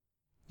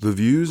The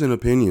views and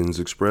opinions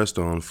expressed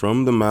on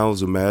From the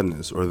Mouths of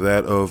Madness are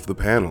that of the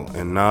panel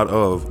and not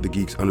of the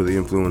Geeks Under the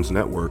Influence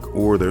Network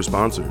or their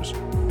sponsors,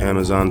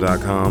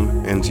 Amazon.com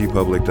and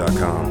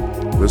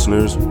tpublic.com.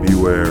 Listeners,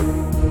 beware.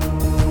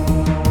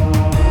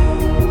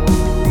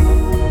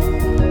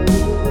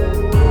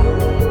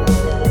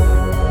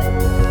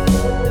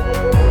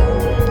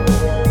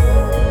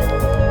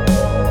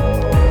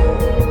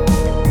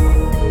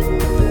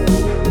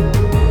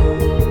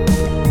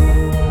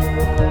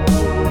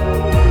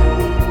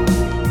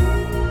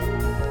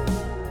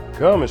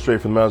 Coming straight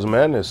from the Mouths of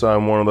Madness,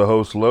 I'm one of the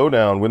hosts,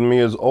 Lowdown. With me,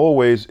 as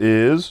always,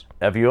 is...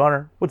 F.U.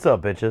 Honor. What's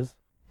up, bitches?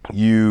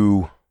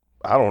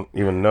 I don't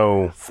even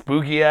know.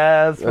 Spooky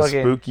ass.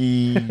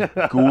 Spooky,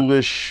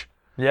 ghoulish,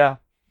 yeah,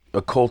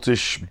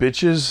 occultish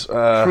bitches.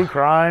 True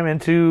crime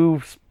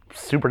into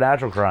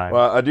supernatural crime.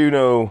 Well, I do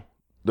know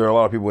there are a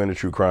lot of people into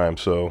true crime,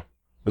 so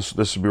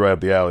this should be right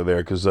up the alley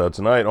there, because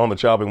tonight on the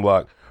chopping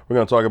block, we're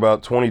going to talk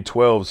about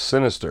 2012's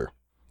Sinister.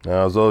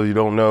 Now, as those of you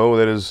don't know,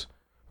 that is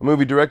a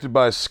movie directed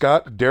by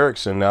Scott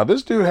Derrickson. Now,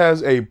 this dude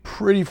has a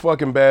pretty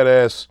fucking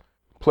badass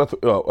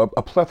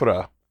a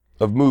plethora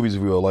of movies,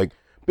 if you will. Like,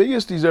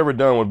 biggest he's ever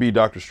done would be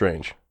Doctor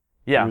Strange.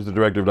 Yeah. He was the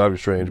director of Doctor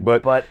Strange.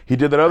 But he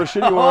did that other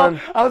shitty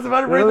one. I was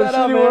about to bring that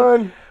up,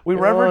 man. We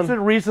referenced it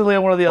recently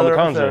on one of the other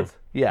episodes.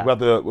 Yeah. About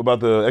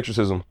the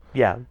exorcism.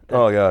 Yeah.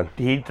 Oh, God.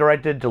 He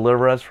directed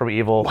Deliver Us from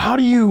Evil. How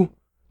do you...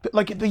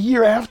 Like, the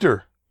year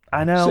after.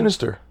 I know.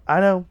 Sinister. I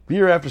know. The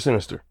year after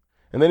Sinister.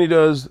 And then he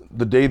does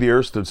The Day the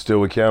Earth Stood Still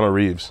with Keanu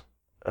Reeves.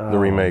 The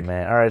remake.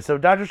 Man. All right, so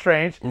Doctor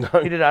Strange. He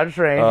did Doctor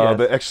Strange, yes.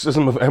 The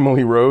Exorcism of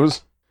Emily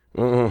Rose.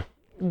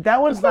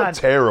 That one's not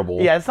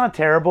terrible. Yeah, it's not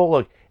terrible.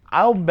 Look,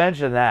 I'll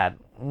mention that,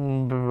 but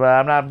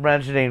I'm not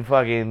mentioning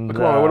fucking...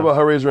 Come on, what about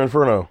Hellraiser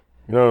Inferno?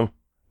 You know,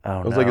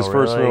 that was like his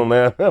first film,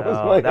 man. That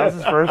was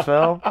his first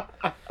film?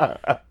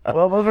 Well,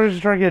 motherfuckers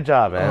just trying to get a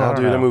job, man. Oh,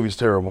 dude, that movie's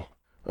terrible.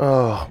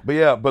 Oh,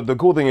 but the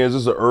cool thing is,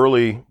 this is an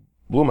early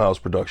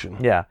Blumhouse production.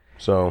 Yeah.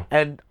 So...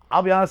 And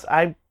I'll be honest,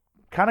 I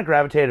kind of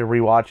gravitated to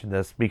rewatching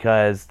this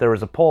because there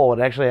was a poll,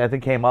 and actually I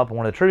think came up in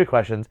one of the trivia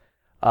questions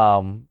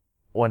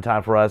one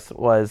time for us,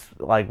 was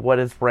like, what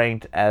is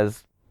ranked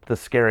as the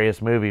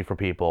scariest movie for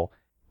people?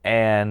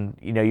 And,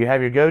 you know, you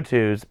have your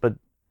go-tos, but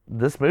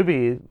this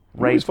movie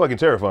ranked... It's fucking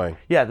terrifying.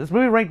 Yeah, this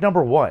movie ranked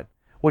number 1,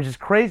 which is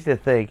crazy to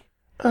think.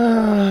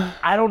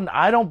 I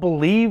don't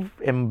believe,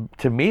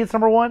 to me it's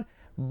number 1,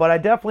 but I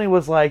definitely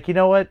was like, you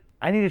know what?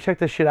 I need to check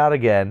this shit out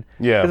again.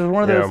 Yeah. Because it was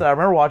one of those, I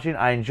remember watching,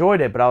 I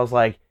enjoyed it, but I was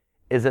like,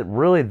 is it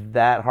really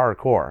that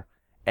hardcore?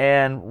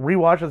 And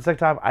rewatching the second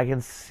time, I can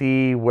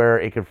see where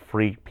it could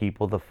freak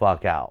people the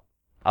fuck out.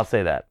 I'll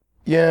say that.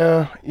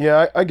 Yeah,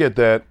 I get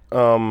that.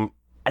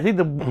 I think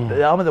the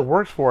element that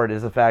works for it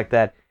is the fact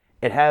that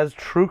it has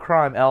true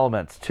crime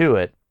elements to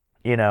it,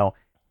 you know,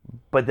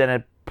 but then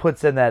it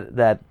puts in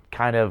that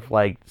kind of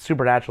like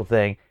supernatural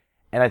thing.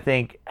 And I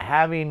think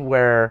having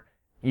where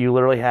you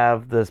literally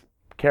have this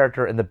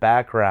character in the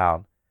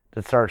background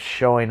that starts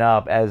showing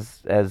up as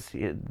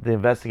the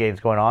investigating's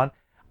going on,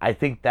 I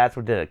think that's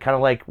what did it. Kind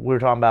of like we were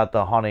talking about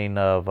the haunting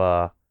of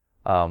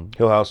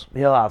Hill House.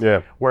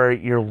 Yeah. Where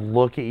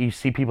you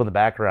see people in the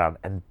background,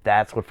 and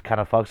that's what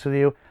kind of fucks with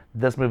you.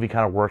 This movie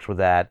kind of works with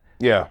that.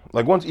 Yeah.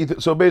 Like once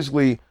so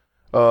basically,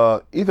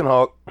 Ethan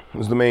Hawke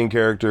is the main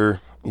character.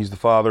 He's the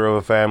father of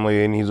a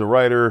family, and he's a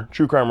writer,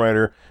 true crime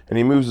writer, and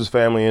he moves his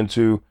family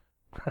into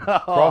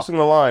crossing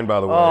the line, by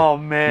the way. Oh,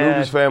 man. Moved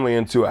his family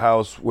into a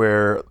house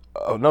where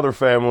another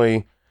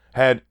family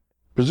had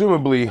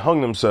presumably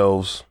hung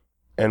themselves,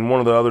 and one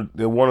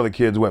of the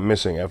kids went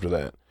missing after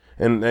that.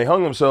 And they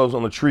hung themselves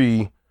on the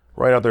tree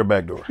right out their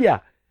back door. Yeah.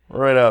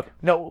 Right up.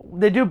 No,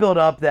 they do build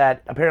up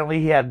that apparently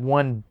he had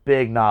one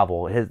big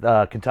novel, his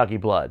Kentucky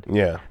Blood.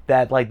 Yeah.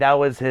 That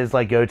was his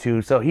like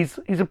go-to. So he's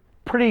a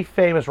pretty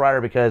famous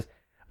writer because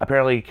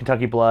apparently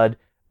Kentucky Blood,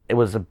 it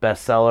was a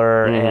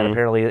bestseller, and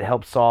apparently it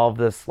helped solve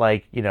this,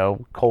 like, you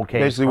know, cold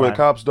case. Basically, crime. when the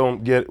cops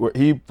don't get,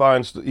 he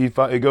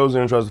goes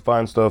in and tries to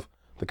find stuff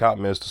the cop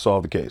missed to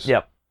solve the case.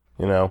 Yep.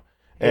 You know,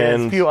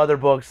 and a few other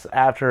books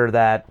after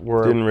that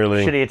were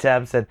shitty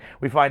attempts, and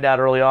we find out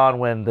early on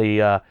when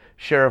the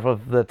sheriff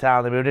of the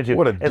town they moved into,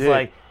 it's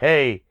like,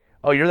 hey,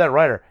 oh, you're that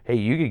writer. Hey,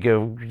 you could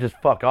go just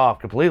fuck off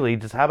completely.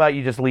 Just how about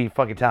you just leave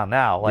fucking town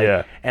now? Like,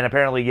 yeah. And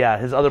apparently,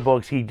 his other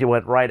books, he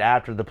went right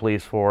after the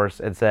police force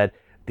and said,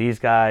 these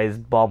guys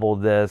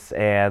bumbled this,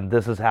 and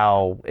this is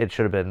how it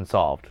should have been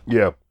solved.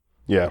 Yeah.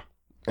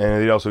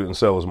 And he also didn't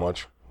sell as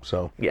much,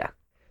 so. Yeah.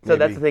 So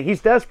that's the thing.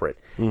 He's desperate,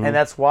 and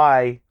that's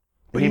why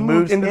he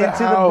moves into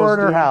the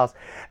murder house.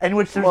 And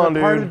which there's a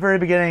part at the very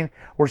beginning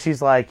where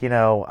she's like, you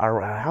know,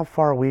 how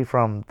far are we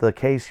from the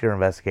case you're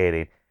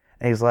investigating?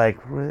 And he's like,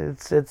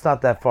 it's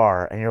not that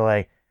far. And you're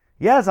like,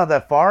 yeah, it's not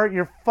that far.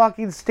 You're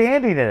fucking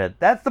standing in it.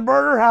 That's the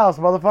murder house,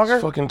 motherfucker.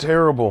 It's fucking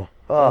terrible.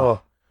 Ugh.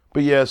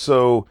 But yeah,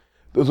 so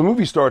the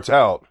movie starts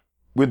out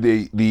with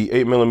the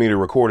 8mm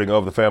recording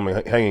of the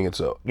family hanging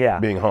itself. Yeah.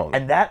 Being hung.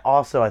 And that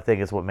also, I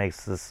think, is what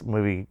makes this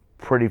movie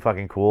pretty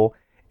fucking cool.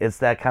 It's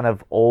that kind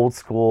of old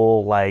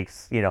school, like,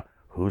 you know,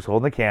 who's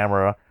holding the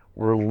camera?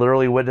 we're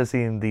literally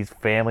witnessing these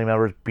family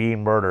members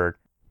being murdered.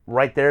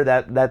 Right there,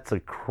 that's a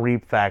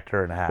creep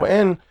factor and a half. Well,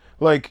 and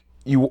like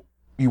you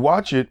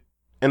watch it,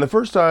 and the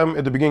first time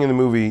at the beginning of the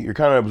movie, you're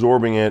kind of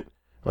absorbing it.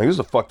 Like, this is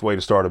a fucked way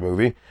to start a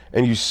movie,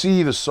 and you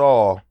see the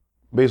saw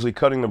basically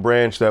cutting the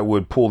branch that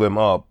would pull them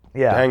up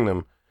to hang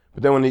them.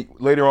 But then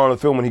later on in the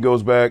film, when he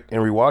goes back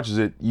and rewatches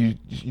it,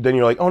 then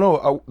you're like, oh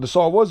no, the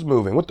saw was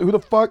moving. Who the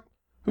fuck?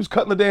 Who's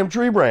cutting the damn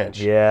tree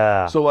branch?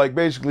 Yeah. So like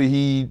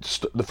basically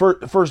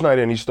the first night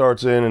in, he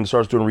starts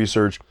doing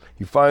research.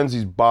 He finds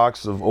these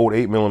boxes of old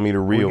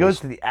 8mm reels. He goes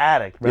to the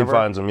attic. Remember? He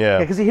finds them, yeah. Yeah,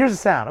 because he hears the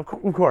sound. Of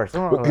course.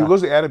 Well, he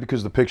goes to the attic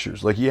because of the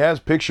pictures. Like, he has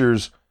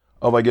pictures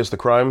of, I guess, the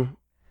crime.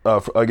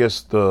 I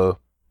guess the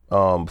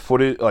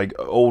footage, like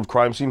old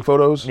crime scene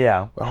photos.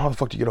 Yeah. How the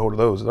fuck do you get a hold of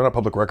those? They're not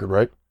public record,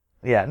 right?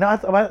 Yeah. No, I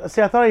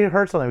thought I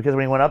heard something because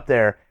when he went up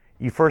there,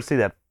 you first see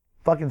that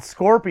fucking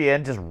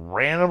scorpion just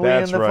randomly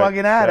in the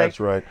fucking attic. That's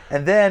right.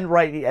 And then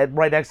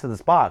right next to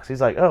this box,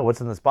 he's like, oh,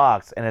 what's in this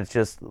box? And it's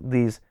just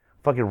these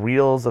fucking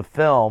reels of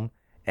film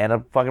and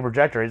a fucking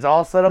projector. It's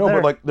all set up there. No,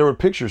 but like there were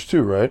pictures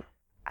too, right?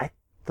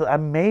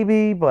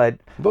 Maybe, but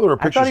I thought there were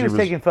pictures. I thought he was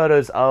taking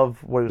photos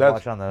of what he was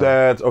watching on the...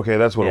 That's okay,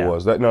 that's what it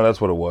was. That's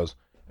what it was.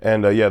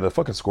 And yeah, the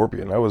fucking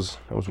scorpion, that was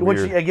weird.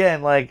 Which,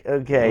 again, like,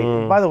 okay,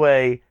 by the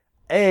way,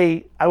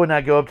 A, I would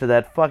not go up to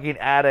that fucking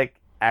attic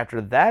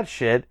after that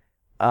shit.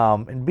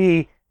 And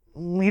B,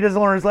 he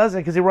doesn't learn his lesson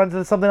because he runs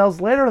into something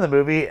else later in the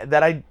movie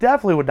that I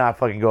definitely would not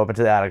fucking go up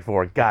into the attic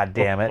for. God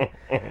damn it.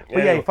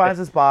 But yeah, he finds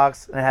this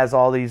box and it has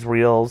all these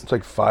reels. It's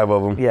like 5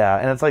 of them. Yeah,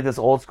 and it's like this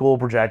old school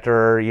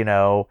projector, you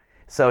know.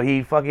 So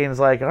he fucking is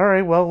like, all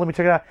right, well, let me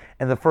check it out.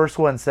 And the first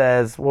one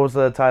says, what was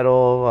the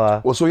title?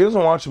 Well, so he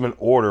doesn't watch them in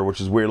order,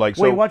 which is weird. Like,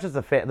 he watches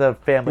the family.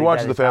 He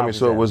watches the family,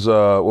 so it was,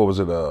 what was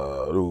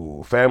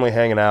it? Family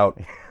Hanging Out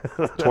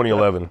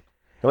 2011.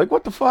 You're like,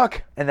 what the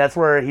fuck? And that's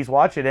where he's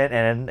watching it,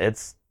 and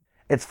it's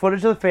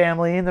footage of the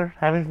family, and they're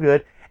having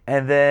good.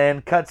 And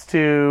then cuts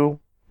to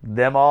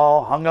them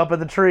all hung up in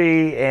the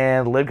tree,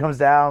 and Lib comes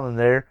down, and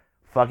they're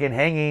fucking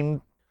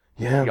hanging.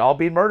 Yeah. Y'all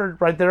being murdered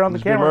right there on the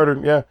camera.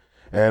 Murdered, yeah.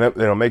 And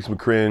it makes me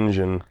cringe,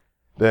 and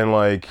then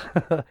like...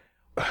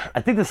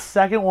 I think the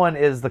second one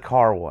is the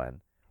car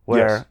one.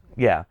 Where,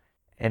 yes.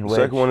 Yeah. The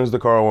second one is the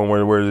car one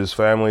where this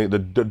family...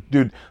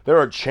 Dude, there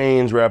are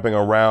chains wrapping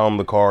around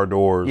the car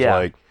doors. Yeah.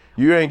 Like,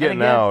 you ain't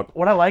getting out.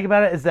 What I like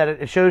about it is that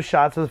it shows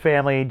shots of the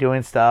family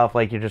doing stuff,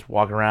 like you're just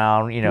walking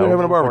around, you know. They're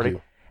having a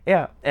barbecue.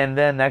 Yeah, and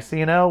then next thing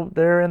you know,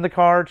 they're in the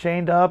car,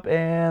 chained up,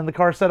 and the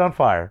car's set on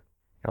fire.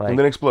 Like, and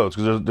then explodes,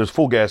 because there's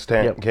full gas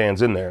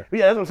cans in there.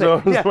 Yeah, that's what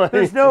I'm saying. Yeah,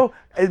 there's no,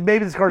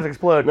 maybe this car's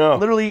explode. No.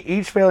 Literally,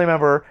 each family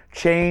member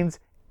chains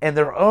and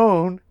their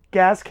own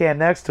gas can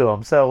next to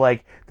them. So,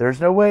 like, there's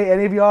no way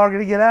any of y'all are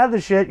going to get out of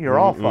this shit. You're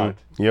all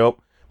fucked. Yep.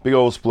 Big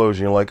old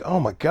explosion. You're like, oh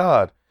my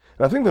God.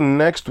 And I think the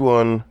next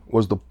one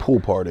was the pool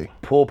party.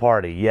 Pool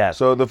party, yes.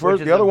 So the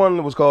other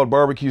one was called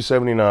Barbecue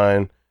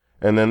 79,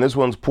 and then this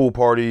one's Pool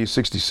Party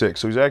 66.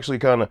 So he's actually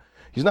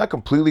he's not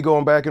completely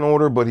going back in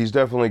order, but he's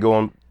definitely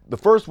going... The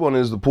first one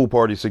is the Pool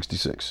Party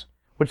 66.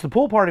 Which the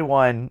Pool Party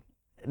one,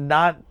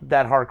 not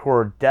that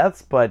hardcore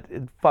deaths, but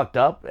it fucked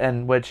up,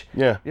 and which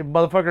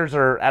motherfuckers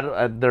are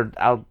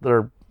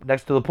they're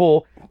next to the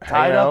pool,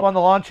 tied up on the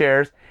lawn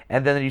chairs,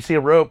 and then you see a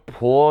rope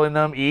pulling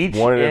them each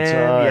one at a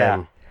time.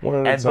 Yeah.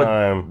 One at a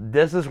time. But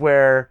this is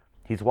where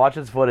he's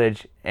watching this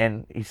footage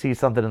and he sees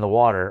something in the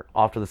water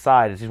off to the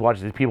side as he's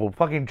watching these people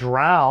fucking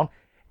drown,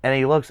 and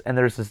he looks and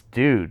there's this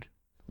dude,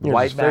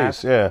 white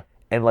mask,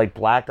 and like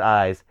blacked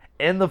eyes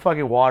in the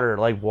fucking water,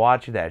 like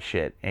watching that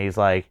shit, and he's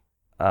like,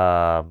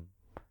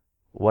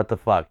 what the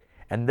fuck?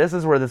 And this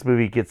is where this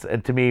movie gets,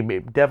 and to me,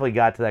 it definitely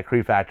got to that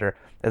creep factor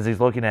as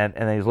he's looking at,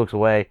 and then he looks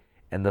away,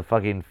 and the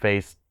fucking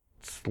face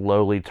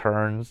slowly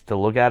turns to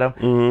look at him.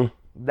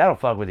 Mm-hmm. That'll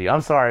fuck with you.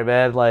 I'm sorry,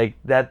 man. Like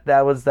that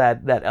was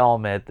that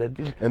element.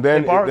 And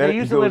then they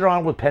used it later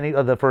on with Penny,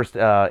 the first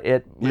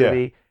It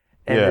movie,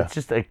 and it's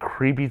just a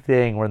creepy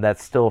thing where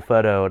that's still a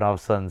photo, and all of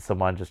a sudden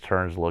someone just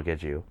turns to look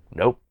at you.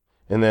 Nope.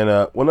 And then,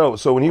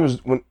 so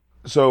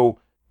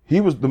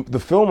the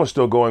film was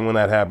still going when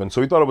that happened. So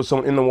he thought it was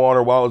someone in the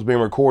water while it was being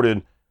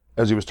recorded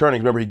as he was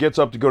turning. Remember, he gets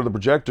up to go to the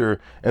projector,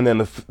 and then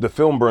the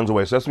film burns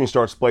away. So that's when he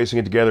starts splicing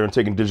it together and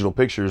taking digital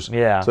pictures.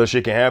 Yeah. So that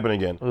shit can happen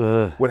again.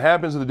 Ugh. What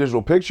happens in the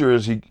digital picture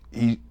is he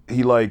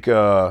like,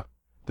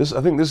 this,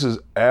 I think this is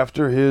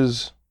after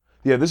his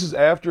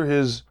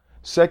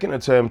second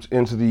attempt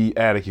into the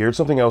attic. He heard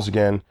something else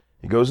again.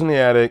 He goes in the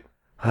attic.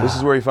 This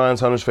is where he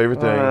finds Hunter's favorite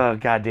thing. Oh,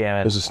 God damn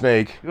it. There's a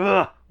snake.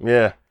 Ugh.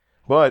 Yeah.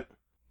 But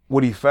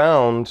what he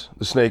found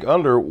the snake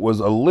under was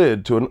a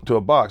lid to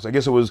a box. I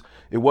guess it was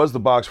the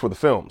box for the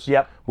films.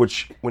 Yep.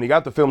 Which, when he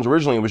got the films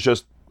originally, it was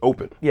just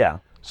open. Yeah.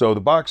 So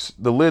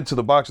the lid to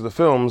the box of the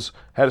films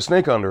had a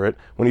snake under it.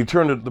 When he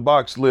turned the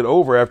box lid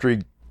over after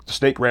the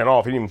snake ran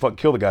off, he didn't even fucking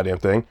kill the goddamn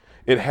thing.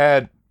 It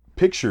had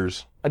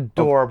pictures.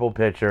 Adorable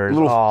pictures.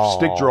 Little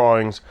stick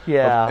drawings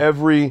of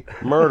every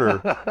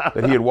murder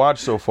that he had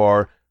watched so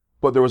far.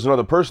 But there was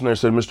another person there that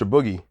said Mr.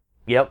 Boogie.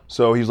 Yep.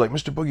 So he's like,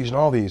 Mr. Boogie's in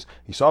all these.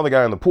 He saw the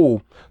guy in the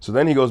pool. So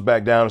then he goes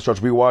back down and starts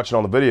rewatching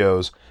all the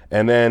videos.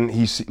 And then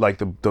he see like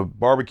the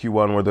barbecue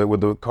one with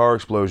the car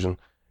explosion.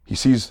 He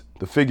sees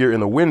the figure in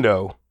the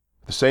window,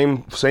 the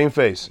same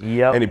face.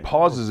 Yep. And he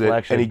pauses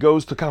it and he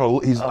goes to kind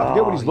of I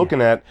forget what he's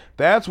looking at.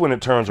 That's when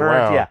it turns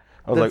around. Yeah.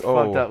 I was That's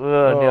like, fucked up.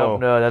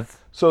 No, that's.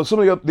 So some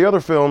of the other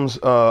films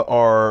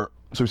are.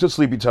 So we said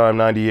Sleepy Time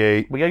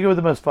 '98. We gotta go with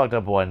the most fucked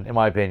up one, in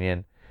my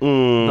opinion. The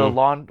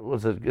lawn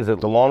was it? Is it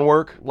The Lawn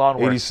Work? Lawn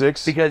Work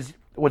 '86. Because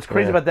what's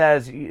crazy about that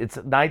is it's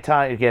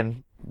nighttime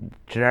again.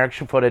 Generic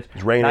footage.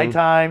 It's raining.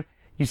 Nighttime.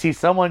 You see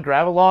someone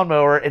grab a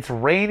lawnmower. It's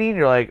raining.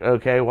 You're like,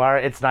 okay, why?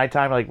 It's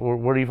nighttime. Like,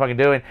 what are you fucking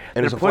doing?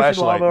 And it's a pushing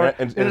flashlight. Lawnmower,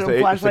 And it's the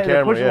flashlight. camera,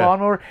 They're pushing yeah. the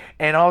lawnmower,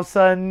 and all of a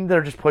sudden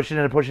they're just pushing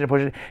and pushing and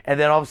pushing. And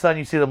then all of a sudden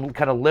you see them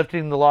kind of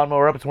lifting the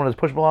lawnmower up. It's one of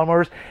those pushable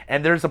lawnmowers,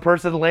 and there's a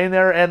person laying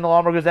there, and the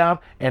lawnmower goes down,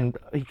 and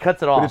he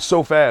cuts it off. But it's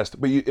so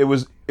fast. But it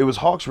was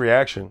Hawk's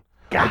reaction.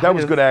 God, Like, that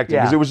was good acting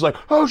because yeah. it was like,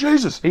 oh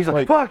Jesus. He's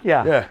like, fuck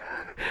yeah. Yeah.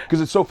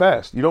 Because it's so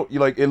fast. You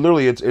like it.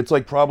 Literally, it's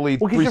like probably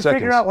Well, 3 because you seconds.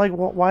 figure out like,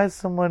 why is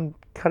someone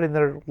cutting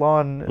their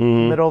lawn in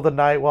the middle of the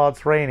night while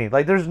it's raining?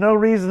 Like, there's no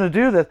reason to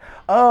do this.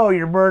 Oh,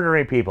 you're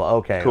murdering people.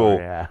 Okay, Cool.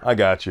 yeah. I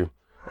got you.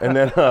 And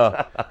then,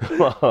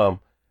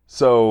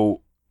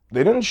 so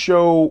they didn't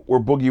show where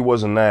Boogie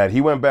was in that.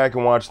 He went back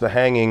and watched the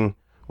hanging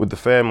with the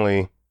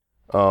family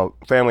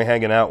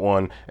hanging out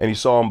one, and he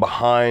saw him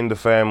behind the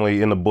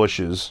family in the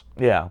bushes.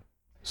 Yeah.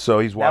 So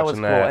he's That was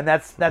watching cool, that. and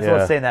that's what I Yeah.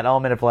 was saying. That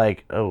element of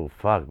like, oh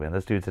fuck, man,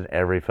 this dude's in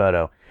every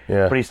photo.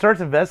 Yeah. But he starts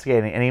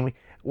investigating, and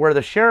where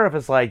the sheriff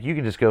is like, you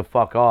can just go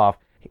fuck off.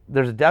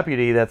 There's a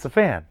deputy that's a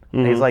fan,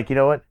 and he's like, you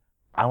know what,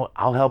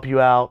 I'll help you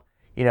out.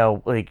 You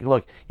know, like,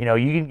 look, you know,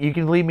 you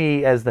can leave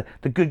me as the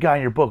good guy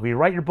in your book. When you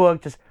write your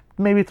book, just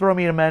maybe throw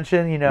me a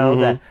mention. You know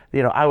that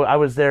I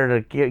was there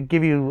to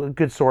give you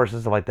good sources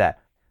and stuff like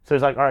that. So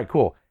he's like, all right,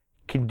 cool.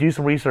 Can you do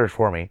some research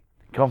for me?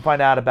 Come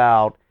find out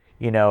about.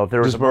 You know, if there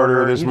was This a murder,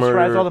 murder, this he describes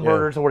murder, all the yeah.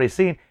 murders and what he's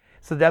seen.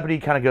 So the deputy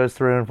kind of goes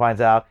through and finds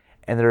out,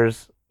 and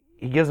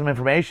he gives them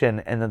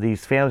information, and then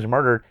these families are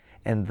murdered.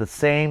 And the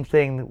same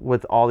thing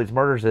with all these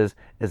murders is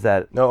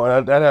that.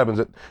 No, that happens.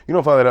 You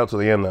don't find that out till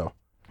the end, though.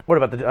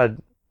 What about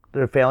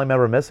the family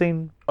member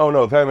missing? Oh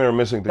no, the family member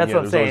missing. That's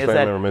what I'm saying. Is family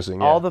that member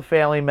missing. Yeah. all the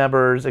family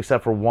members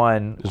except for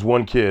one? There's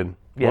one kid.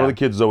 Yeah. One of the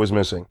kids is always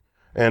missing.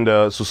 And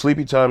so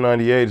Sleepy Time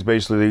 '98 is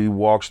basically he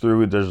walks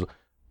through. There's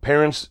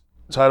parents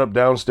tied up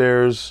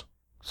downstairs.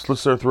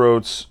 Slits their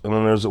throats, and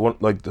then there's one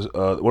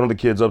of the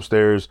kids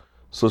upstairs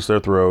slits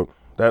their throat.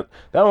 That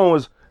one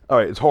was all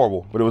right. It's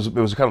horrible, but it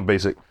was kind of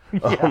basic.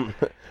 Yeah.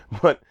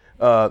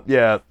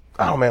 Yeah.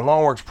 Oh man,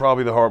 Lawn Work's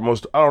probably the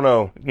most. I don't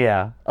know.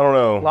 Yeah. I don't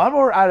know.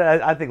 Lawnmower,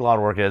 I think lawn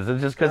work is.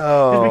 It's just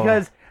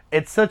because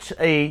it's such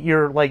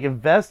you're like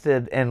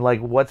invested in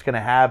like what's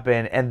gonna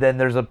happen, and then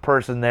there's a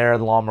person there,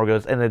 the lawnmower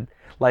goes, and it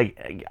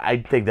like I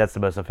think that's the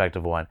most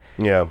effective one.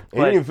 Yeah.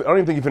 I don't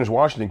even think he finished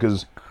watching it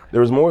because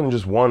there was more than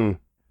just one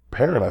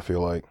parent. I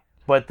feel like.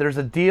 But there's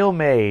a deal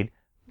made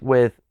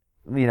with,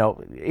 you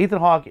know, Ethan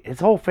Hawke, his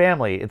whole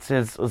family. It's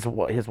his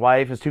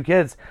wife, his 2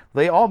 kids.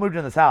 They all moved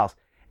in this house,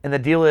 and the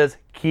deal is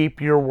keep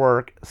your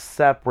work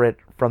separate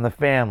from the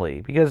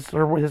family because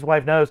his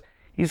wife knows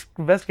he's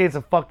investigating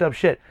some fucked up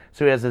shit.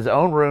 So he has his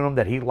own room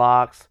that he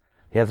locks.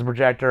 He has a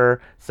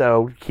projector,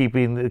 so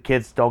keeping the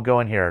kids don't go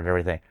in here and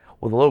everything.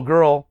 Well, the little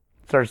girl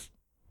starts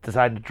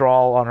deciding to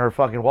draw on her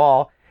fucking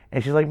wall.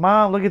 And she's like,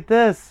 Mom, look at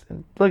this.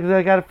 Look,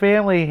 I got a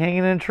family hanging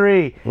in a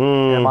tree.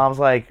 And Mom's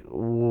like,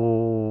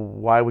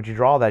 why would you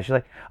draw that? She's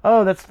like,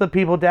 oh, that's the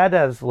people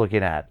Dad's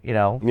looking at, you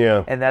know?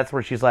 Yeah. And that's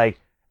where she's like,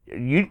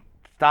 you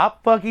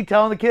stop fucking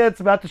telling the kids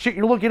about the shit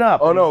you're looking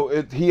up. Oh no,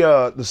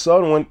 the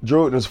son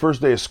drew it in his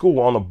first day of school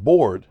on the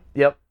board.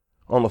 Yep.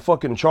 On the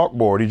fucking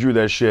chalkboard, he drew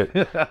that shit.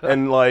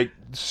 And like,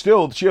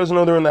 still, she doesn't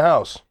know they're in the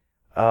house.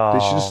 Oh,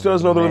 She still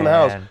doesn't know they're in the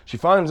house. man. She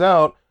finds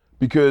out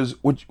because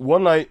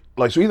one night,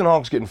 like, so Ethan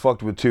Hawke's getting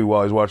fucked with too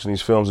while he's watching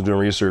these films and doing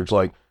research.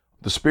 Like,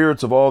 the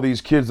spirits of all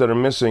these kids that are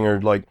missing are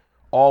like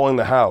all in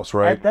the house,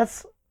 right?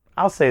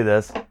 I'll say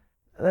this.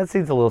 That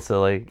seems a little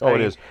silly. Oh,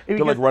 it is. They're,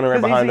 like, running right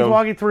behind he's them.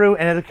 walking through,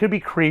 and it could be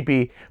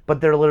creepy,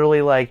 but they're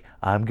literally like,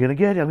 I'm going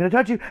to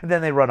touch you, and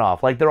then they run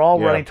off. Like, they're all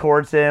running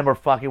towards him or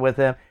fucking with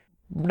him.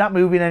 Not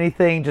moving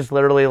anything, just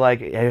literally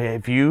like,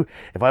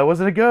 if I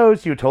wasn't a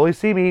ghost, you would totally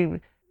see me.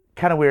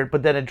 Kind of weird,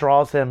 but then it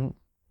draws him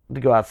to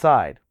go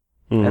outside.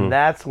 And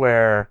that's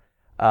where,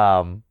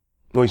 Well,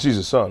 he sees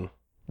his son.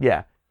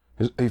 yeah.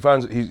 He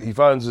finds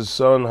his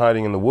son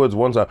hiding in the woods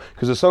one time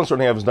because his son's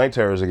starting to have his night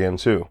terrors again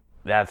too.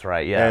 That's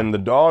right, yeah. And the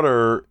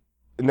daughter,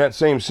 in that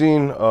same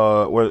scene,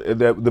 where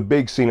the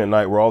big scene at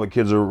night where all the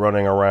kids are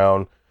running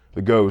around,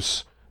 the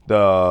ghosts.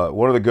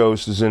 One of the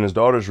ghosts is in his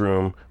daughter's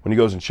room when he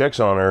goes and checks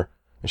on her,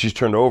 and she's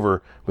turned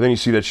over. But then you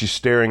see that she's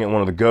staring at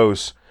one of the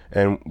ghosts,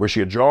 and where she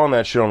had drawn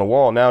that shit on the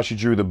wall, now she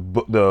drew the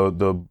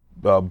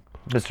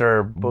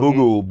Mr.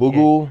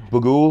 Boogie.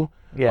 Bugul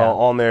Yeah.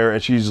 on there,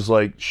 and she's just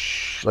like,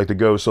 shh, like the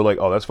ghost. So like,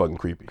 oh, that's fucking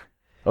creepy.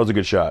 That was a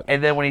good shot.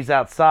 And then when he's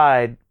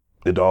outside,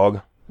 The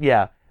dog,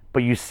 yeah,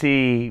 but you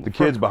see the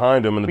kids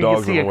behind him, and the but you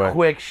dog's see running a away.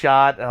 quick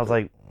shot, and I was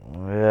like,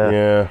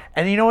 Yeah.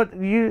 And you know what?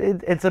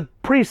 It's a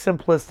pretty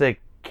simplistic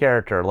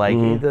character, like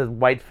the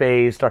white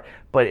face,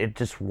 but it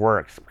just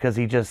works because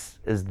he just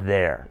is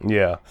there.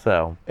 Yeah.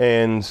 So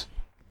And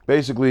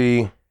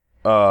basically,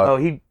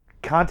 he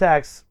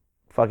contacts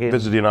fucking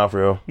Vincent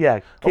D'Onofrio. yeah.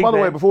 Oh, by the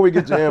way, Kingpin. before we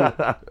get to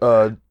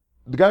him,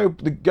 the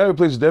guy who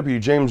plays the deputy,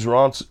 James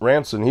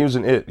Ranson, he was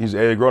in It. He's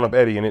a grown-up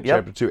Eddie in It Yep.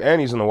 Chapter 2, and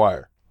he's in The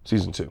Wire,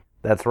 Season 2.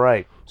 That's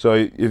right. So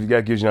if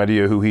that gives you an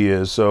idea who he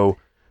is. So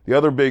the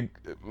other big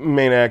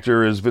main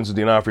actor is Vincent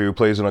D'Onofrio, who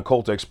plays an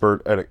occult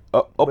expert at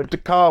up to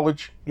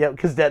college. Yeah,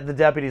 because the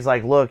deputy's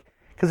like, look,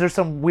 because there's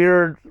some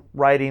weird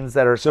writings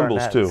that are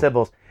Symbols, too.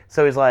 Symbols.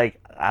 So he's like,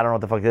 I don't know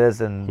what the fuck it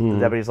is, and the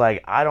deputy's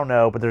like, I don't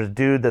know, but there's a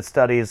dude that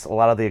studies a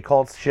lot of the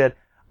occult shit.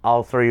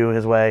 I'll throw you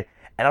his way.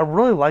 And I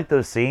really like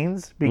those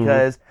scenes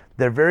because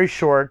they're very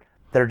short.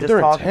 They're just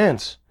They're talking.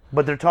 intense.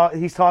 But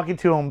he's talking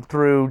to him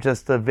through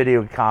just a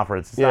video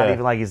conference. It's not Yeah.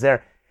 even like he's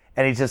there.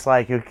 And he's just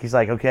like,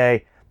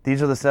 okay,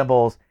 these are the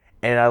symbols.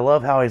 And I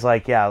love how he's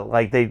like, yeah,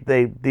 like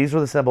these are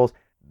the symbols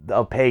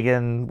of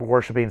pagan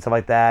worshiping and stuff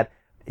like that,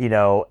 you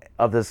know,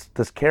 of this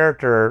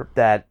character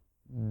that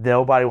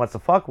nobody wants to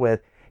fuck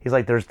with. He's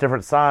like, there's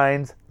different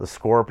signs, the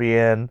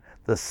scorpion,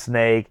 the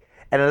snake.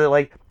 And they're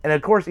like, and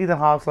of course Ethan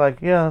Hawke's like,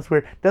 yeah, that's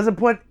weird. Doesn't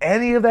put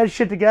any of that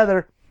shit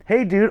together.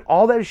 Hey, dude,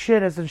 all that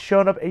shit has been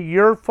showing up at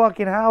your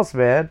fucking house,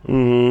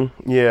 man.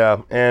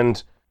 Yeah,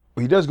 and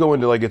he does go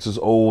into like it's his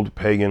old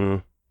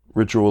pagan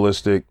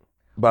ritualistic.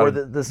 Or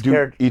this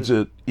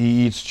character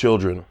he eats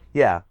children.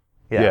 Yeah.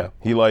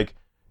 He like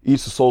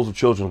eats the souls of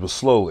children, but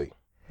slowly,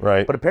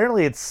 right? But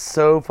apparently it's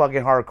so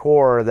fucking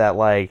hardcore that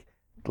like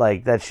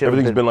that shit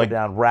Everything's been like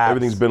down wraps.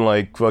 everything's been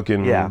like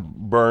fucking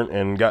burnt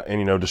and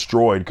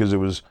destroyed because it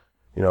was,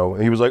 he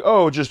was like,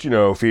 oh, just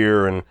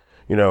fear and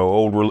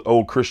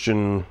old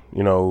Christian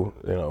what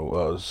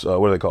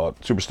do they call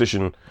it,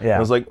 superstition. Yeah. And I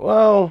was like,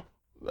 well,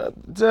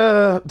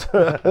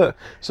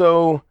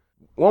 so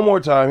one more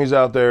time he's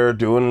out there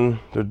doing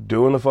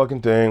the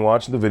fucking thing,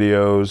 watching the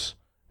videos,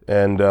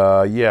 and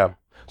yeah.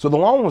 So the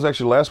long one was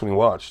actually the last one he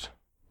watched.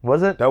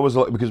 Was it? That was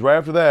because right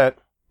after that,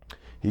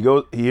 he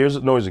hears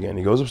the noise again.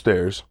 He goes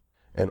upstairs,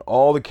 and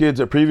all the kids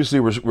that previously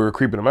were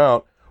creeping him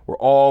out were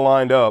all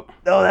lined up.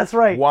 Oh, that's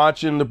right.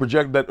 Watching the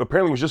projector that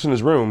apparently was just in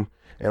his room,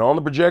 and on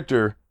the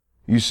projector,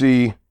 you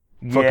see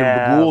fucking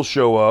the ghouls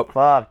show up.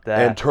 Fuck that.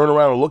 And turn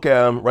around and look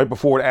at him right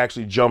before it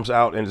actually jumps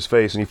out in his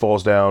face, and he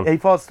falls down. He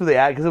falls through the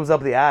attic because it was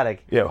up the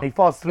attic. Yeah. And he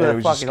falls through And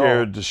that fucking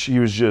hole. he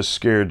was just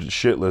scared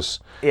shitless.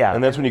 Yeah.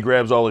 And that's when he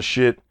grabs all his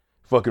shit,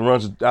 fucking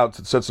runs it out,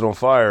 sets it on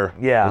fire.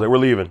 Yeah. I was like, we're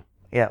leaving.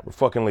 Yeah. We're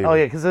fucking leaving. Oh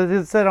yeah, because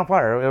it's set on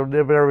fire. It'll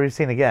never be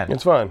seen again.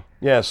 It's fine.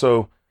 Yeah,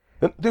 so...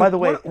 Dude, By the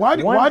way, why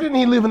didn't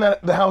he live in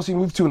the house he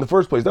moved to in the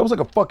first place? That was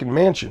like a fucking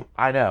mansion.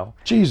 I know.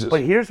 Jesus.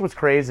 But here's what's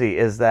crazy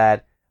is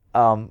that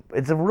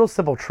it's a real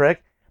simple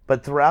trick,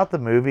 but throughout the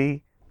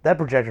movie, that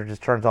projector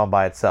just turns on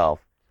by itself.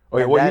 Oh,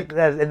 yeah, And well,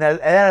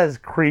 that is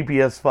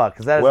creepy as fuck,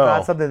 because that is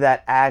not something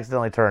that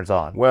accidentally turns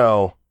on.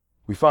 Well,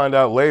 we find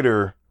out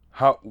later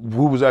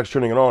who was actually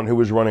turning it on, who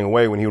was running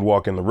away when he would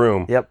walk in the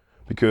room. Yep.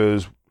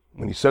 Because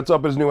when he sets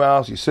up his new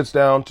house, he sits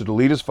down to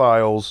delete his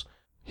files.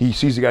 He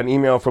sees he got an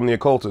email from the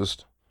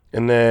occultist,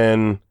 and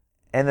then...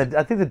 And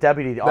I think the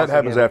deputy also... That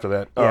happens after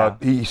that. Yeah.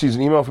 He sees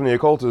an email from the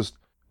occultist,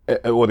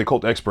 or the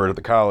occult expert at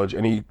the college,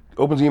 and he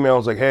opens the email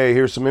and is like, hey,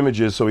 here's some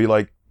images. So he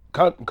like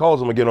calls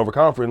him again over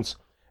conference,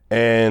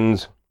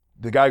 and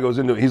the guy goes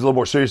into it. He's a little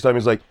more serious time.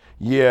 He's like,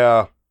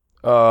 yeah,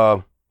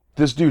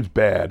 this dude's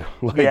bad.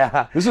 Like,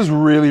 Yeah. This is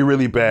really,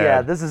 really bad.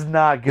 Yeah, this is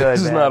not good.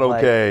 This is man. not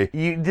Like, okay.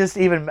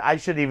 I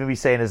shouldn't even be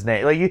saying his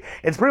name. Like,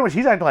 it's pretty much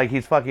he's acting like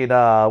he's fucking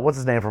what's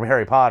his name from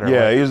Harry Potter.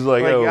 Yeah, like, he's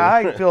like, oh.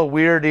 I feel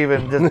weird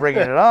even just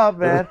bringing it up,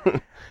 man.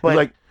 But He's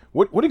like,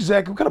 what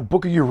kind of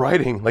book are you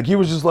writing? Like, he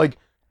was just like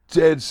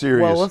dead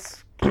serious. well,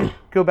 let's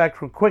go back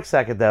for a quick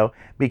second though,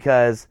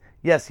 because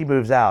yes, he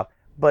moves out,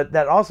 but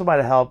that also might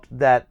have helped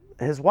that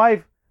his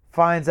wife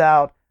finds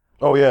out.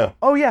 Oh yeah,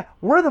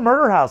 we're the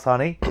murder house,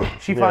 honey.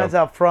 She finds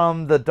out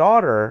from the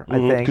daughter, I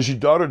think. because your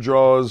daughter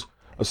draws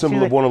a symbol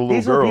She's of one of the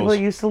These little are people girls.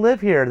 that used to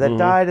live here that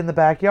died in the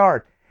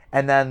backyard.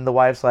 And then the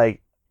wife's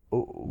like,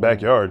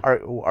 Backyard.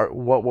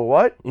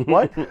 what?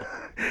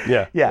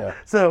 Yeah. Yeah.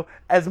 So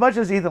as much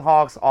as Ethan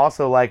Hawke's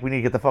also like, we need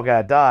to get the fuck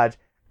out of Dodge,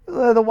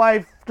 the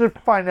wife to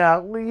find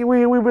out we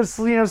were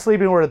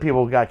sleeping where the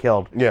people got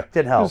killed. Yeah.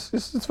 Didn't help.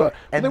 It's fine.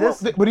 And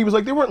But he was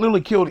like, they weren't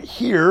literally killed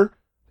here.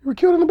 They were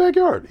killed in the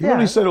backyard. He Yeah.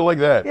 really said it like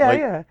that. Yeah, like,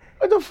 yeah.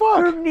 What the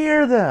We're fuck?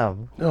 near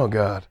them. Oh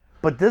God.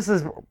 But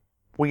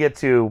we get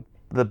to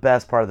the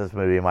best part of this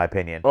movie, in my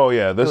opinion. Oh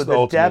yeah. This So is the the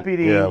ultimate.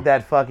 deputy Yeah.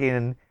 that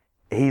fucking,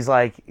 he's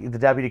like, the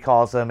deputy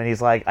calls him and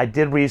he's like, I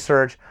did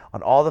research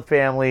on all the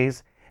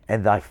families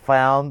and I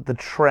found the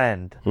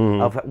trend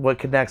of what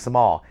connects them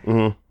all.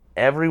 Mhm.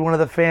 Every one of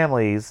the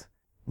families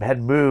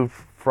had moved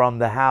from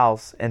the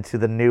house into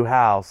the new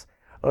house,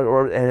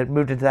 and it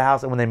moved into the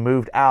house, and when they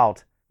moved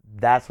out,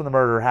 that's when the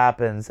murder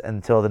happens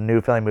until the new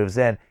family moves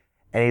in.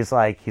 And he's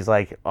like,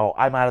 oh,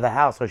 I'm out of the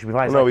house, so I should be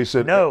fine. He's No, like, he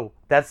said- no,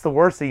 that's the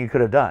worst thing you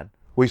could have done.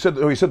 Well, he said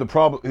it like this. He's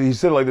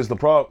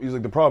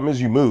like, the problem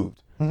is you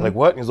moved. Like,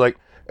 what? He's like,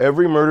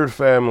 every murdered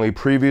family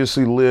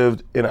previously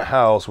lived in a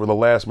house where the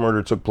last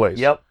murder took place.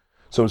 Yep.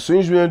 So as soon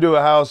as you went into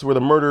a house where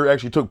the murder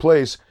actually took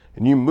place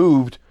and you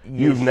moved,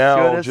 you've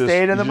now just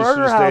stayed in the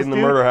murder house, stayed in the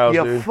murder house,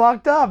 You dude.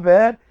 fucked up,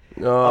 man.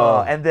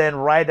 And then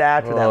right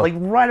after that, like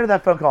right after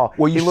that phone call,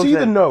 Well, you see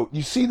the note.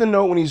 You see the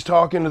note when he's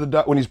talking to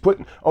the when he's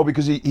putting. Oh,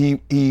 because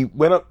he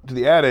went up to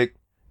the attic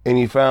and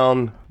he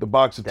found the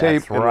box of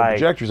tape and the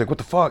projector. He's like, "What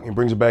the fuck?" And he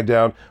brings it back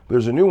down. But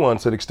there's a new one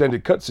that said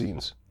extended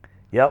cutscenes.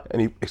 Yep.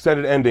 And he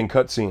extended ending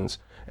cutscenes,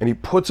 and he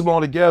puts them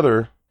all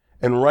together.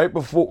 And right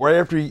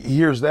after he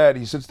hears that,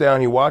 he sits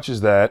down, he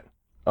watches that,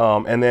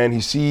 and then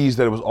he sees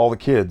that it was all the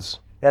kids.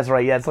 That's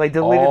right. Yeah, it's like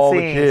deleted all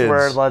scenes the kids.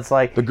 where it's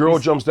like the girl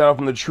jumps down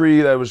from the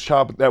tree that was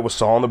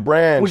sawing the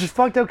branch, which is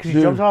fucked up because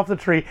she jumps off the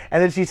tree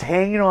and then she's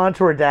hanging on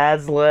to her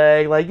dad's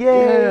leg, like, "Yay,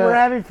 we're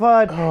having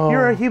fun.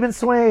 You're a human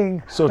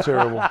swing." So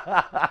terrible.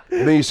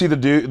 And then you see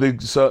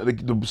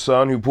the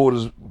son who pulled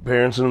his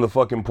parents into the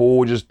fucking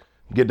pool just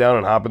get down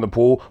and hop in the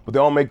pool, but they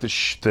all make the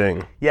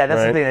thing. Yeah,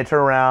 that's the thing. They turn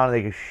around and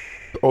they go shh.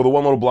 Oh, the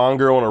one little blonde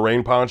girl in a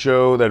rain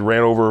poncho that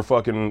ran over her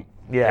fucking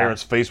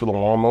parents' face with a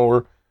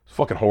lawnmower. It's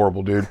fucking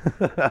horrible, dude.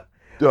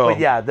 But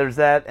yeah, there's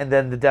that, and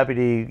then the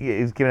deputy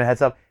is giving a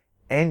heads up,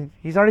 and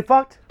he's already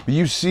fucked. But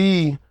you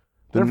see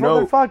the they're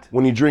note fucked.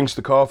 when he drinks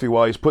the coffee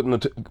while he's putting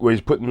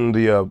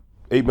the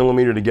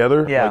 8mm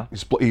together. Yeah,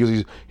 like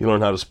he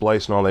learned how to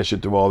splice and all that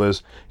shit through all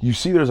this. You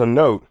see, there's a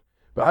note,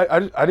 but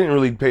I didn't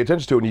really pay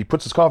attention to it. And he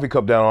puts his coffee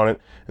cup down on it,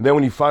 and then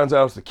when he finds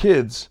out it's the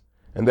kids,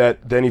 and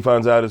then he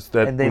finds out it's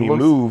that when you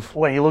move.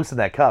 When he looks in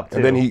that cup too.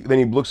 And then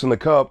he looks in the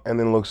cup and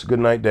then looks, "Good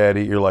night,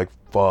 Daddy." You're like,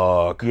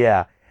 fuck.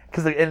 Yeah.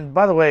 And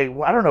by the way,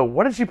 I don't know,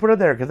 what did she put in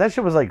there? Because that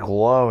shit was like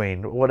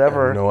glowing,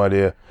 whatever. I have no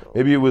idea.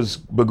 Maybe it was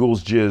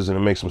Bagul's jizz and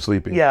it makes him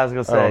sleepy. Yeah, I was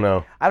going to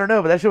say. I don't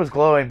know, but that shit was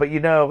glowing. But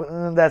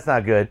that's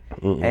not good.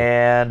 Mm-mm.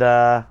 And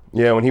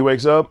yeah, when he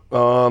wakes up,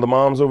 the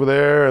mom's over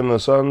there and the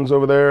son's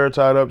over there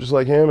tied up just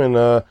like him. And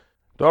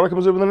daughter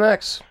comes over the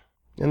next.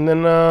 And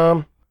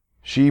then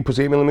she puts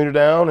 8mm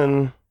down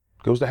and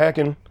goes to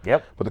hacking.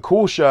 Yep. But the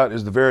cool shot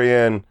is the very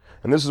end.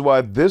 And this is why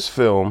this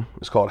film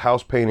is called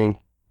House Painting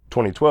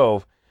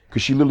 2012.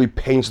 Because she literally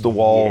paints the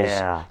walls.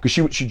 Yeah. Because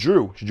she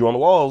drew on the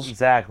walls.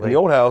 Exactly. In the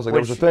old house, like that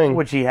was a thing.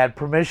 Which he had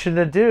permission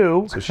to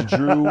do. So she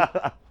drew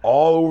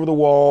all over the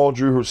wall,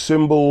 drew her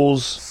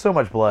symbols. So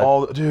much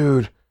blood.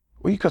 Dude.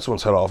 Well, you cut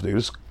someone's head off,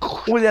 dude.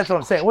 Well, that's what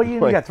I'm saying. Well, you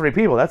got 3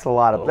 people. That's a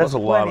lot of. That's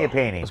plenty of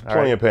painting. That's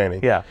plenty of painting.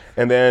 Yeah.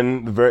 And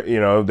then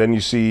then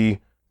you see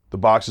the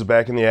boxes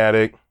back in the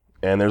attic.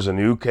 And there's a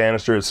new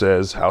canister. It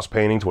says House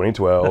Painting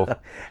 2012.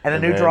 and a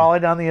new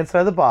drawing down the inside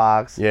of the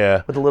box.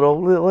 Yeah. With a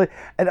little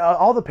and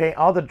all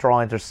the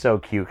drawings are so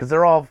cute because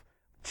they're all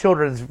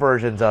children's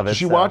versions of it.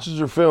 She watches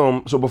her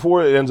film. So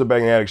before it ends up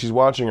back in the attic, she's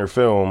watching her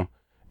film,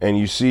 and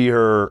you see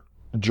her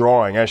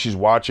drawing as she's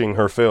watching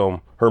her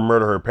film, her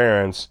murder her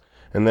parents,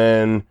 and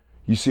then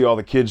you see all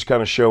the kids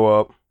kind of show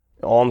up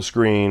on the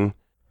screen,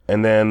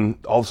 and then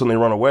all of a sudden they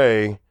run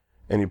away,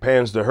 and it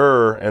pans to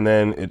her, and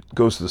then it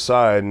goes to the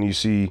side, and you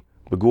see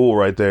Bagul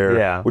right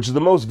there, which is the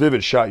most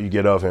vivid shot you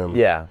get of him.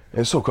 Yeah.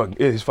 And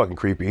it's fucking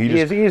creepy. He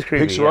is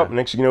creepy. Picks her up, and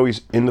next thing you know,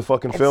 he's in the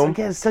fucking film.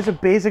 Again, it's such a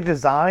basic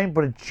design,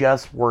 but it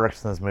just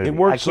works in this movie. It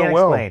works so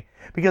well. I can't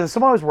explain. Because if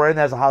someone was wearing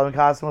that as a Halloween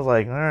costume, I was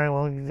like, all right,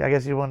 well, I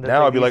guess you wanted to.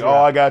 Now I'd be like,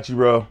 I got you,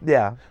 bro.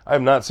 Yeah. I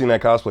have not seen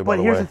that cosplay, by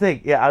the way. But here's the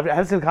thing. Yeah, I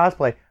haven't seen the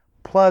cosplay.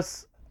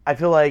 Plus, I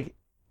feel like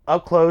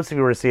up close, if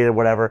you were to see it or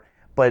whatever,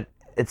 but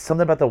it's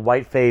something about the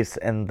white face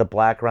and the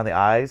black around the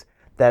eyes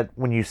that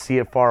when you see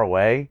it far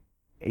away,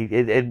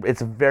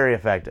 it's very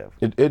effective.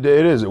 It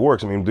is. It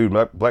works. I mean, dude,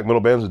 black metal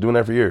bands are doing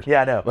that for years.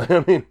 Yeah, I know.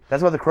 I mean,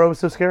 that's why The Crow is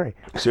so scary.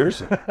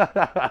 Seriously.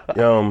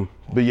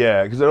 But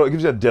yeah, because it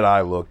gives you that dead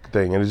eye look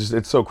thing, and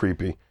it's so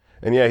creepy.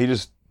 And yeah, he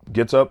just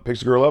gets up,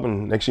 picks the girl up,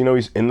 and next thing you know,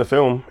 he's in the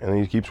film, and then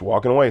he keeps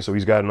walking away. So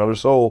he's got another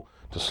soul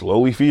to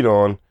slowly feed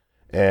on,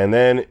 and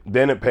then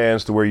it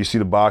pans to where you see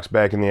the box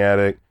back in the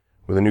attic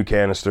with a new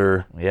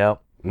canister.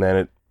 Yep. And then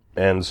it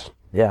ends.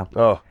 Yeah.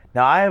 Oh.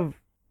 Now I have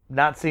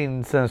not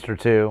seen Sinister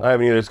 2. I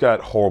haven't either. It's got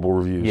horrible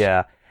reviews.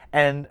 Yeah.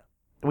 And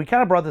we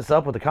kind of brought this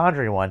up with the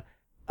Conjuring one.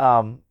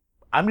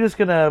 I'm just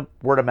going to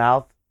word of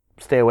mouth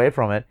stay away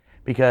from it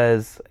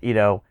because,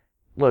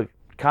 look,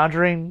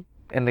 Conjuring,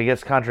 and I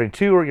guess Conjuring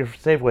 2 you're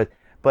safe with,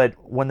 but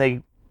when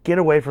they get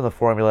away from the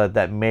formula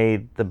that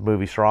made the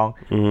movie strong,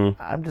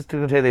 I'm just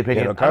going to tell you the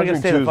opinion. Yeah, no,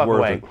 Conjuring 2 is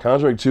worth it.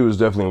 Conjuring 2 is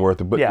definitely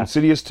worth it. But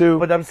Insidious 2?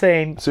 But I'm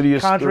saying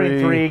Insidious Conjuring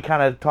 3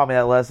 kind of taught me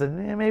that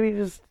lesson. Maybe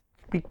just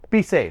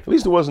be safe. At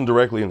least it wasn't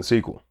directly in the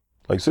sequel.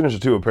 Like Sinister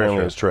 2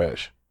 apparently is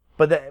trash.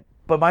 But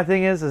my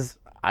thing is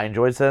I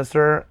enjoyed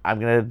Sinister. I'm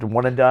going to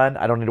one and done.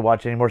 I don't need to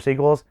watch any more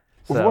sequels.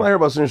 Well, from what I hear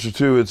about Sinister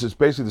 2, it's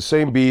basically the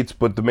same beats,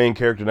 but the main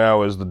character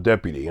now is the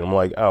deputy. And I'm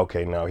like,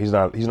 okay, no, he's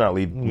not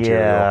lead material.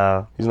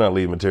 Yeah. He's not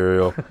lead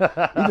material.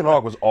 Ethan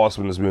Hawke was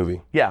awesome in this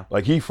movie. Yeah.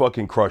 Like, he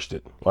fucking crushed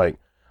it. Like,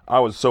 I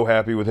was so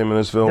happy with him in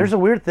this film. There's a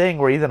weird thing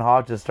where Ethan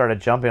Hawke just started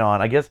jumping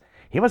on. I guess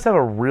he must have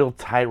a real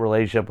tight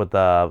relationship with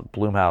the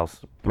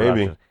Blumhouse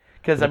production. Maybe.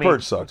 Because The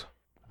Purge sucked.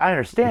 I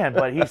understand,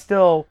 but he's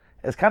still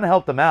has kind of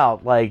helped him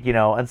out. Like, you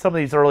know, and some of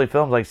these early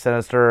films like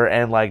Sinister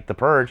and like The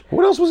Purge,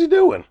 What else was he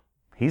doing?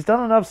 he's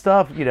done enough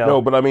stuff, you know.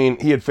 No, but I mean,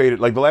 he had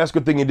faded. Like, the last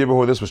good thing he did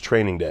before this was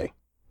Training Day.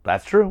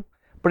 That's true.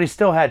 But he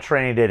still had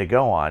Training Day to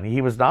go on. He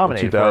was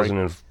nominated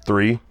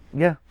 2003.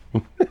 Yeah.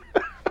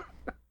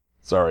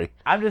 Sorry.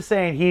 I'm just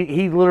saying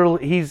he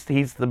literally he's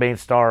the main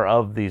star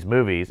of these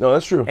movies. No,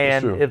 that's true. And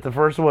that's true. if the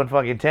first one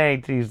fucking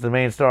tanked, he's the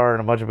main star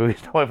in a bunch of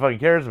movies nobody fucking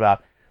cares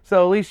about.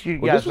 So at least you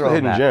Well, guys this was a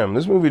hidden that. gem.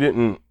 This movie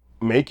didn't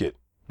make it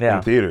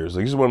in theaters.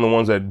 Like, this is one of the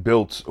ones that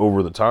built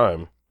over the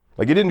time.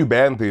 Like, it didn't do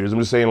bad in theaters. I'm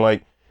just saying,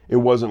 like, it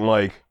wasn't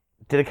like...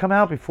 Did it come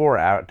out before?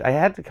 I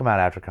had to come out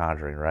after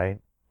Conjuring, right?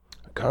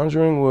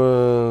 Conjuring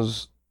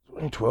was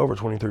 2012 or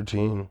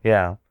 2013.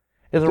 Yeah.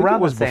 It was I think around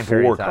it was the same before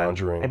period of time.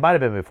 Conjuring. It might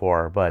have been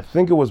before, I but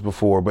think it was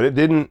before, but it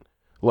didn't,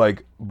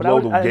 like, blow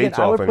the gates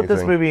I off would anything. put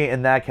this movie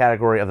in that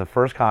category of the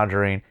first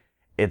Conjuring.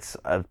 It's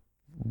a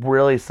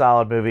really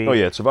solid movie. Oh,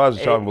 yeah, it survives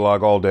the chopping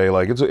block all day.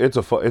 Like, it's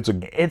terrifying.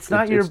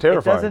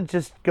 It doesn't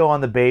just go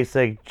on the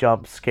basic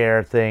jump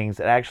scare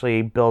things. It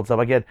actually builds up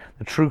again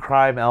the true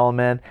crime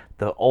element,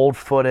 the old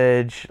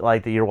footage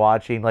like that you're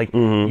watching. Like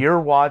you're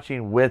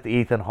watching with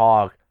Ethan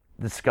Hawke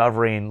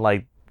discovering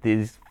like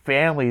these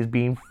families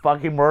being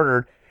fucking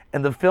murdered,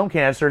 and the film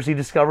canisters he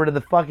discovered in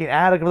the fucking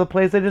attic of the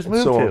place they just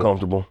moved so to.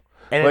 uncomfortable.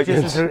 And Like,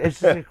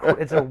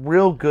 it's a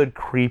real good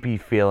creepy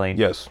feeling.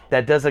 Yes.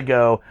 That doesn't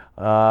go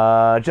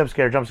jump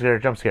scare, jump scare,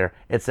 jump scare.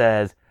 It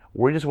says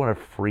we just want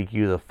to freak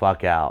you the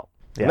fuck out.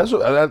 Yeah.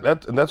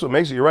 And that's what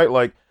makes it. You're right.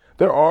 Like,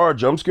 there are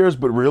jump scares,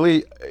 but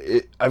really,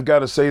 I've got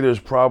to say there's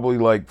probably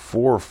like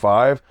 4 or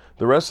 5.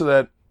 The rest of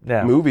that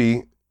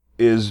movie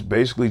is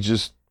basically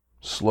just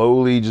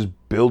slowly just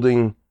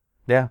building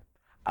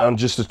on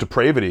just its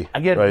depravity.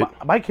 Again,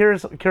 right? my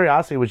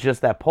curiosity was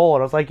just that poll,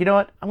 and I was like, you know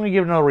what? I'm going to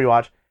give it another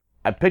rewatch.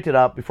 I picked it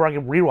up before I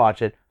could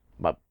rewatch it.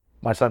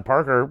 My son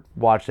Parker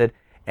watched it,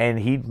 and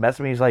he messaged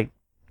me.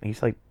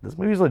 He's like, this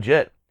movie's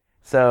legit.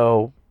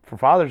 So for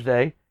Father's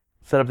Day,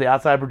 set up the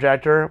outside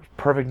projector.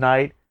 Perfect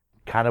night,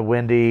 kind of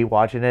windy.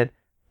 Watching it,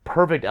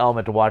 perfect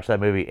element to watch that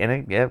movie.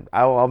 And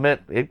I'll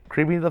admit, it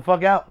creeped me the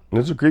fuck out.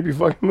 It's a creepy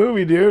fucking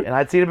movie, dude. And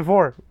I'd seen it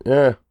before.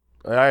 Yeah.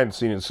 I hadn't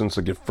seen it since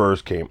like it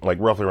first came, like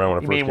roughly around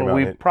when it first came out.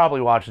 We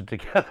probably watched it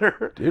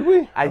together. Did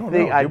we? I don't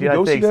think know. I Did do. we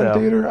go I think see that so. in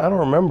theater? I don't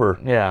remember.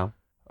 Yeah.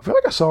 I feel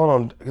like I saw it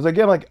on, because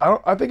again, like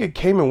I think it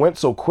came and went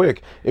so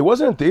quick. It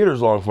wasn't in theaters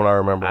long from what I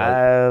remember.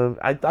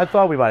 Like, I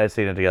thought we might have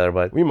seen it together,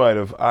 but we might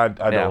have. I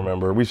don't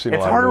remember. We've seen. It's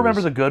a lot hard to of remember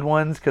movies. the good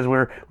ones because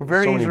we're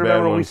very So easy many to remember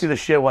bad when we ones. see the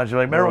shit ones.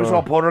 You're like, remember we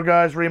saw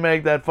Poltergeist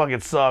remake? That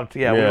fucking sucked.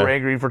 Yeah, we Yeah. were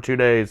angry for 2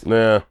 days.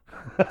 Yeah,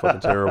 fucking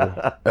terrible.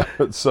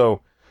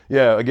 So,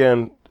 yeah,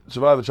 again,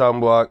 Survive the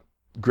Chopping Block.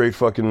 Great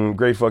fucking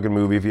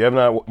movie. If you have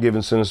not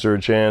given Sinister a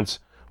chance,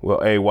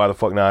 well, A, why the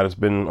fuck not? It's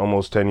been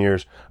almost 10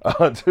 years.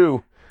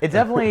 2, It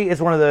definitely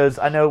is one of those.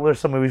 I know there's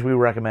some movies we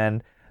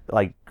recommend,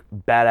 like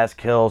badass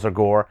kills or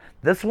gore.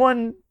 This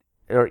one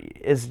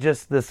is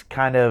just this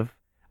kind of,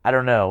 I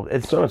don't know.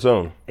 it's on its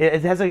own.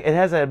 It has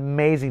an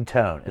amazing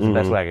tone. Is the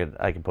best way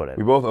I can put it.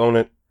 We both own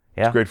it.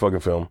 Yeah. It's a great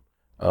fucking film.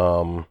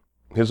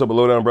 Hit us up at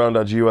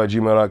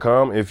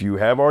lowdownbrown.gui@gmail.com if you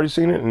have already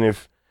seen it, and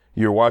if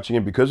you're watching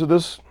it because of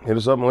this, hit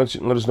us up and let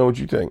us know what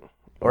you think.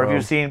 Or if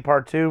you've seen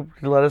part 2,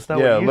 let us know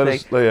what you let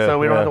think, us- yeah, so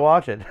we don't yeah. have to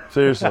watch it.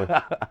 Seriously.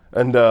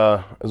 And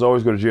as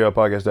always, go to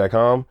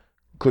GIPodcast.com,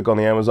 click on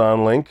the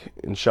Amazon link,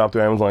 and shop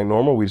through Amazon like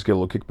normal. We just get a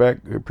little kickback.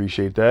 We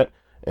appreciate that.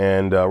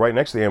 And right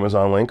next to the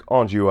Amazon link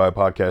on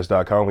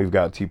GUIPodcast.com, we've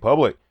got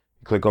TeePublic.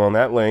 Click on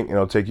that link, and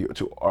it'll take you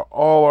to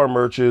all our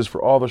merches for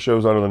all the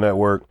shows under the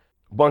network.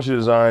 A bunch of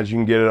designs. You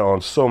can get it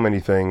on so many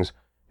things.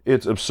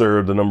 It's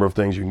absurd, the number of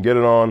things you can get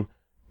it on.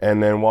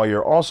 And then while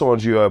you're also on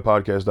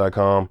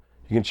GUIPodcast.com,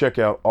 you can check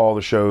out all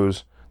the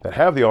shows that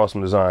have the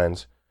awesome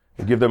designs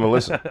and give them a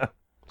listen.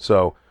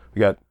 So we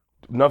got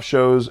enough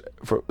shows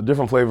for a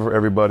different flavor for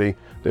everybody.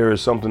 There is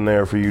something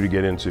there for you to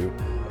get into.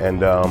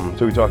 And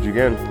until we talk to you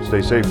again,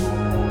 stay safe.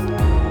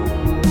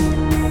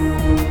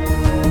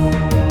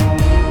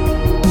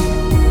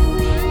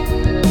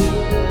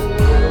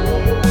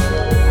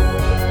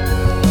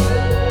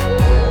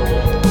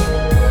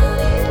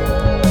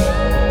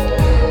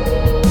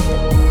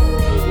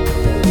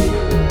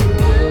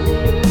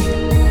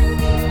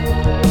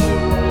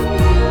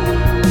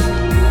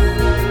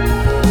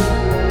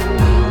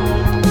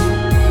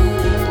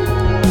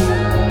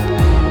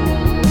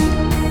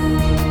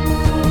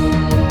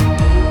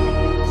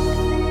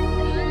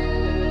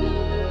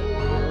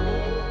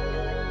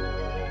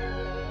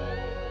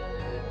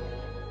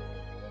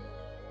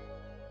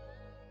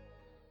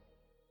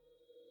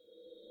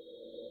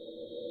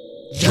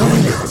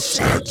 Join us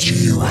at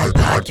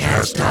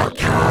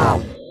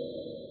GUIPodcast.com.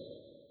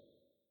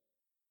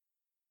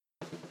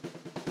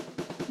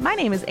 My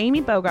name is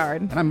Amy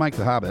Bogard. And I'm Mike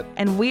the Hobbit.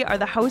 And we are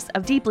the hosts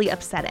of Deeply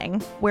Upsetting,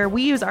 where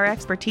we use our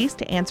expertise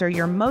to answer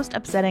your most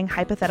upsetting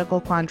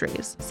hypothetical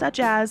quandaries, such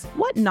as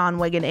what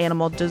non-winged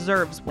animal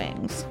deserves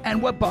wings?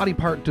 And what body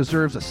part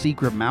deserves a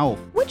secret mouth?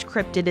 Which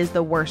cryptid is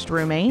the worst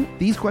roommate?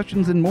 These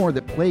questions and more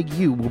that plague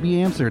you will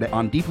be answered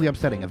on Deeply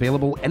Upsetting,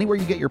 available anywhere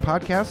you get your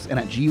podcasts and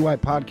at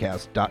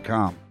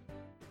GUIPodcast.com.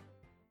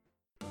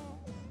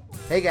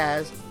 Hey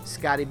guys,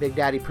 Scotty Big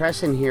Daddy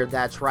Preston here.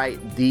 That's right,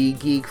 the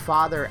Geek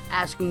Father,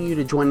 asking you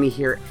to join me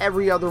here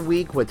every other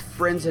week with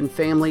friends and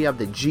family of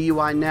the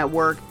GUI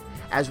Network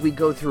as we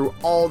go through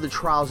all the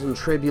trials and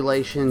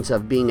tribulations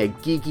of being a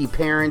geeky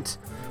parent.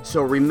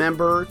 So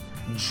remember,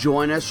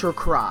 join us or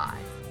cry.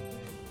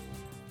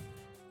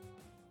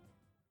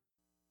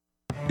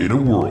 In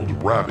a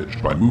world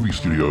ravaged by movie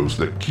studios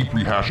that keep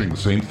rehashing the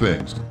same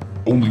things,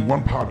 only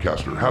one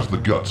podcaster has the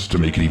guts to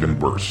make it even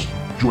worse.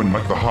 Join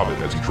Mike the Hobbit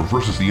as he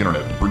traverses the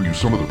internet to bring you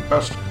some of the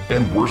best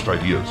and worst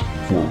ideas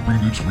for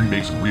reboots,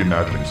 remakes, and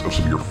reimaginings of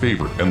some of your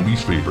favorite and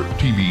least favorite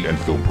TV and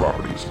film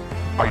properties.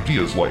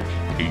 Ideas like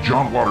a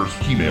John Waters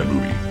He-Man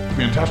movie,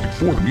 Fantastic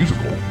Four the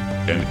musical,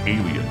 and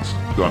Aliens,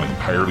 done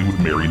entirely with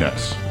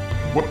marionettes.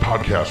 What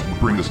podcast would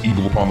bring this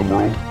evil upon the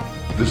world?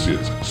 This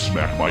is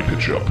Smack My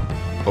Pitch Up.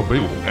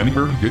 Available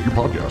anywhere you get your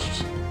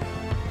podcasts.